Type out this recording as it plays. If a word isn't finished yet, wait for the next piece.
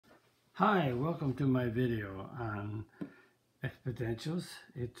Hi, welcome to my video on exponentials.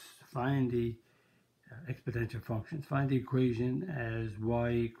 It's find the exponential functions. Find the equation as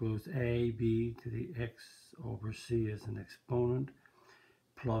y equals ab to the x over c as an exponent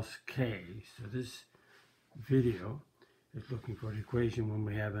plus k. So this video is looking for the equation when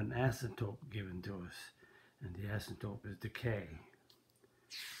we have an asymptote given to us, and the asymptote is decay.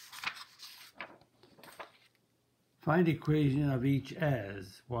 Find the equation of each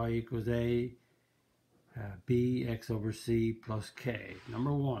as y equals a b x over c plus k.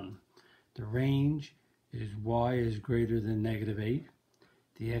 Number one, the range is y is greater than -8.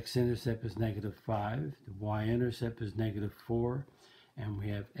 The x-intercept is -5. The y-intercept is -4. And we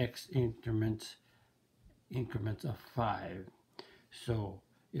have x increments of 5. So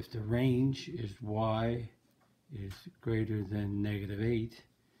if the range is y is greater than -8,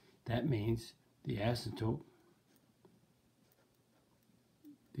 that means the asymptote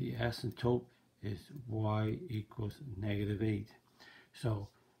is y equals -8. So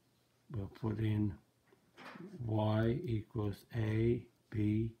we'll put in y equals a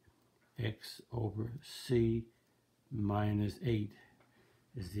b x over c minus 8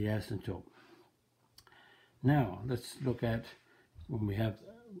 is the asymptote. Now let's look at when we have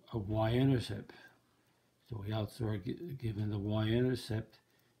a y-intercept. So we also are given the y-intercept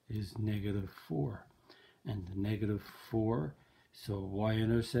is -4, and the -4. So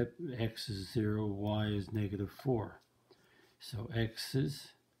y-intercept, x is 0, y is -4. So x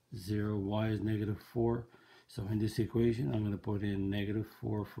is 0, y is -4. So in this equation, I'm going to put in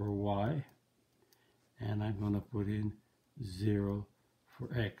 -4 for y, and I'm going to put in 0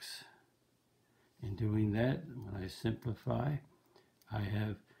 for x. In doing that, when I simplify, I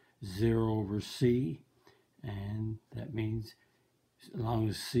have 0 over c, and that means as long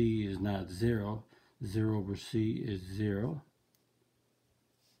as c is not 0, 0 over c is 0.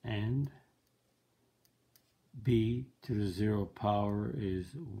 And b to the 0 power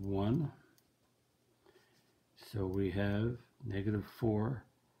is 1. So we have -4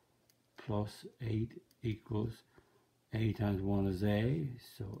 plus 8 equals a times 1 is a,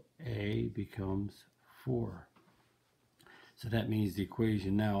 so a becomes 4. So that means the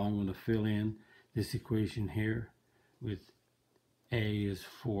equation now, I'm going to fill in this equation here with a is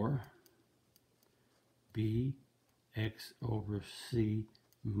 4, b x over c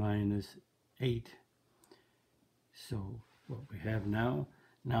minus 8. So what we have now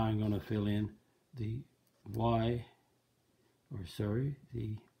I'm going to fill in the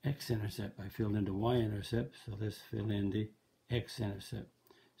the x-intercept. I filled in the y-intercept, so let's fill in the x-intercept.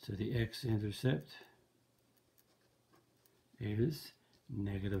 So the x-intercept is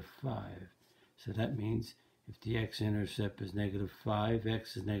 -5. So that means if the x-intercept is -5,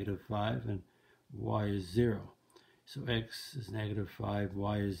 x is -5, and y is 0. So x is -5,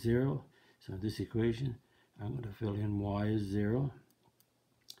 y is 0. So in this equation, I'm going to fill in y is 0.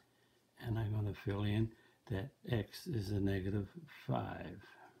 And I'm going to fill in that x is a -5.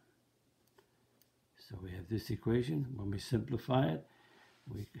 So we have this equation. When we simplify it,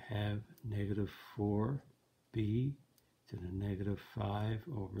 we have -4b to the -5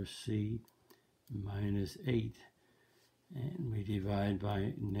 over c minus 8. And we divide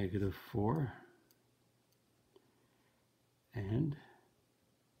by -4. And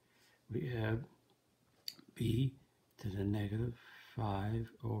we have b to the -5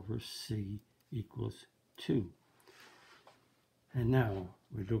 over c equals 2. And now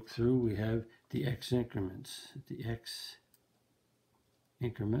we look through, we have the x increments. The x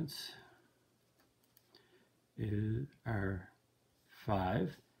increments are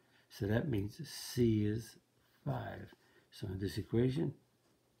 5. So that means c is 5. So in this equation,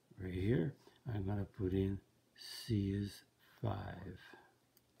 right here, I'm going to put in c is 5.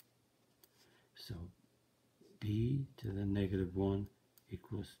 So b to the -1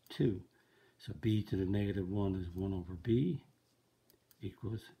 equals 2. So b to the -1 is 1 over b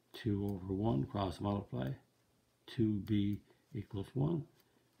equals 2 over 1. Cross multiply. 2b equals 1.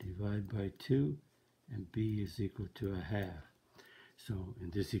 Divide by 2, and b is equal to 1/2. So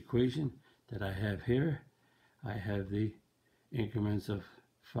in this equation that I have here, I have the increments of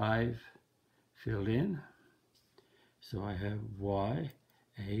 5 filled in. So I have y,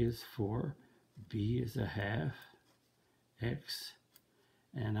 a is 4, b is 1/2, x,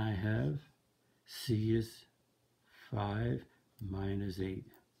 and I have c is 5 minus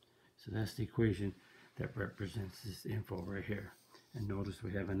 8. So that's the equation that represents this info right here. And notice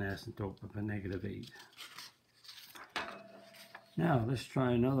we have an asymptote of a -8. Now let's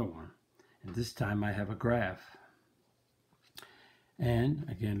try another one. And this time I have a graph. And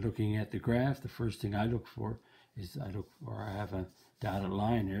again, looking at the graph, the first thing I look for is I have a dotted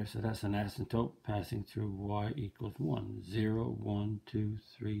line there, so that's an asymptote passing through y equals 1. 0, 1, 2,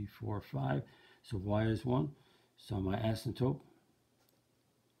 3, 4, 5. So y is 1. So my asymptote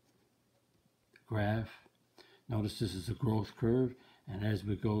graph, notice this is a growth curve, and as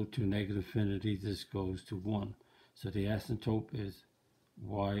we go to negative infinity, this goes to 1. So the asymptote is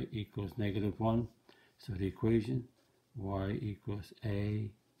y equals negative 1. So the equation, y equals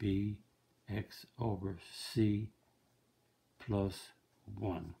a b x over c plus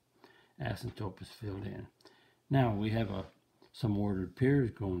 1. Asymptote is filled in. Now we have some ordered pairs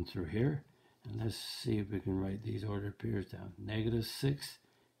going through here, and let's see if we can write these ordered pairs down. Negative 6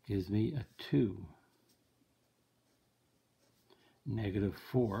 gives me a 2. Negative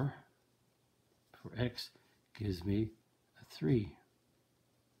 4 for x gives me a 3.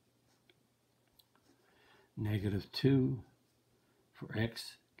 Negative 2 for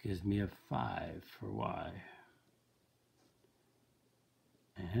x gives me a 5 for y.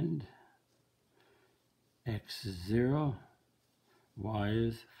 And x is 0, y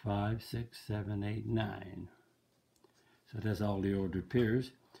is 5, 6, 7, 8, 9. So that's all the ordered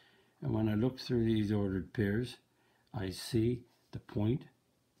pairs. And when I look through these ordered pairs, I see the point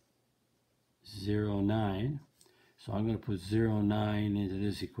 0, 9. So I'm going to put 0, 9 into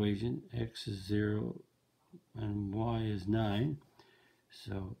this equation. X is 0 and y is 9.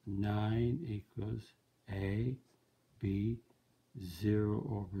 So 9 equals a, b, 0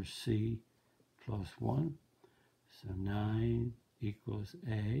 over c plus 1. So 9 equals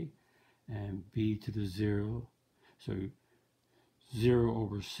a, and b to the 0. So 0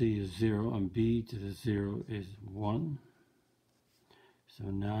 over c is 0, and b to the 0 is 1. So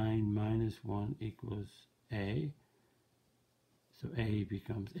 9 minus 1 equals a. So a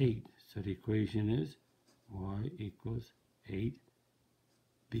becomes 8. So the equation is y equals 8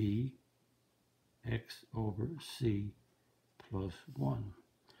 b x over c plus 1.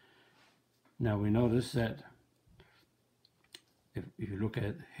 Now we notice that if you look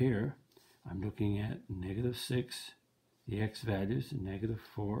at here, I'm looking at negative 6, the x values, negative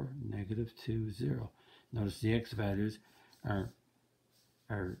 4, negative 2, 0. Notice the x values are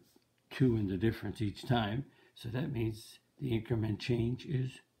 2 in the difference each time, so that means the increment change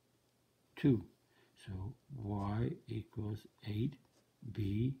is 2. So y equals 8,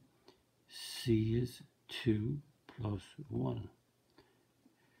 b, c is 2 plus 1.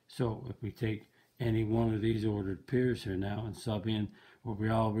 So if we take any one of these ordered pairs here now and sub in, well, we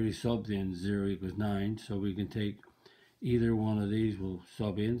already subbed in 0 equals 9, so we can take either one of these, we'll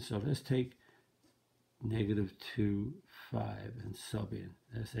sub in. So let's take negative 2, 5 and sub in.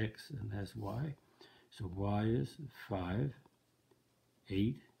 That's x and that's y. So y is 5,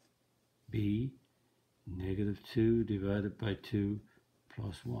 8, b, negative 2 divided by 2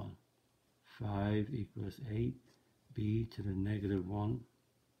 plus 1. 5 equals 8, b to the negative 1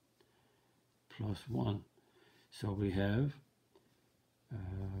 plus 1. So we have,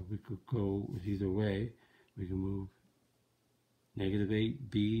 we could go with either way. We can move negative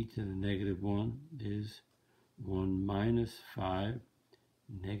 8b to the negative 1 is 1 minus 5.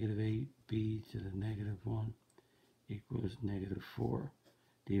 Negative 8b to the negative 1 equals negative 4.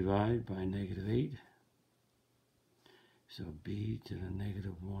 Divide by negative 8. So b to the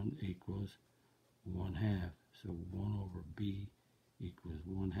negative 1 equals 1/2. So 1 over b equals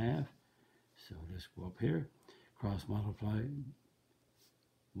 1/2. So let's go up here. Cross multiply.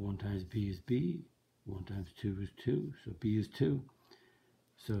 1 times b is b. 1 times 2 is 2. So b is 2.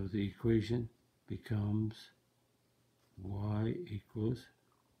 So the equation becomes y equals,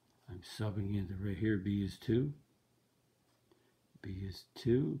 I'm subbing into right here, b is 2. b is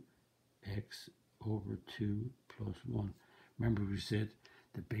 2, x over 2 plus 1. Remember we said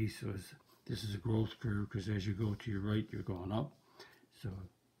the base was, this is a growth curve because as you go to your right, you're going up. So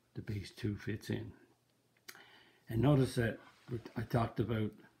the base 2 fits in. And notice that I talked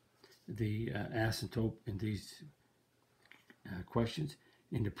about the asymptote in these questions.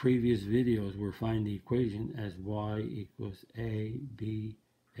 In the previous videos, we're finding the equation as y equals a, b,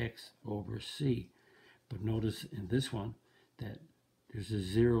 x over c. But notice in this one that there's a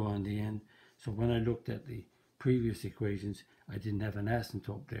 0 on the end. So when I looked at the previous equations, I didn't have an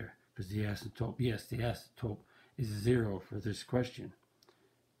asymptote there. Because the asymptote, yes, the asymptote is 0 for this question.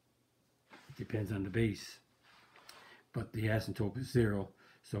 It depends on the base. But the asymptote is 0.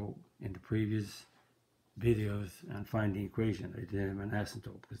 So in the previous videos on finding the equation, I didn't have an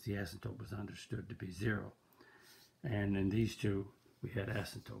asymptote because the asymptote was understood to be 0. And in these two, we had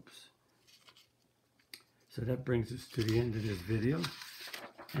asymptotes. So that brings us to the end of this video.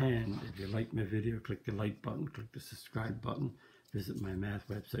 And if you like my video, click the like button, click the subscribe button. Visit my math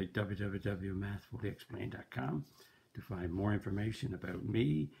website, www.mathfullyexplained.com. to find more information about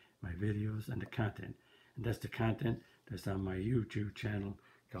me, my videos, and the content. And that's the content that's on my YouTube channel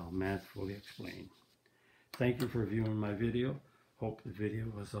called Math Fully Explained. Thank you for viewing my video. Hope the video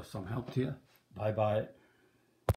was of some help to you. Bye-bye.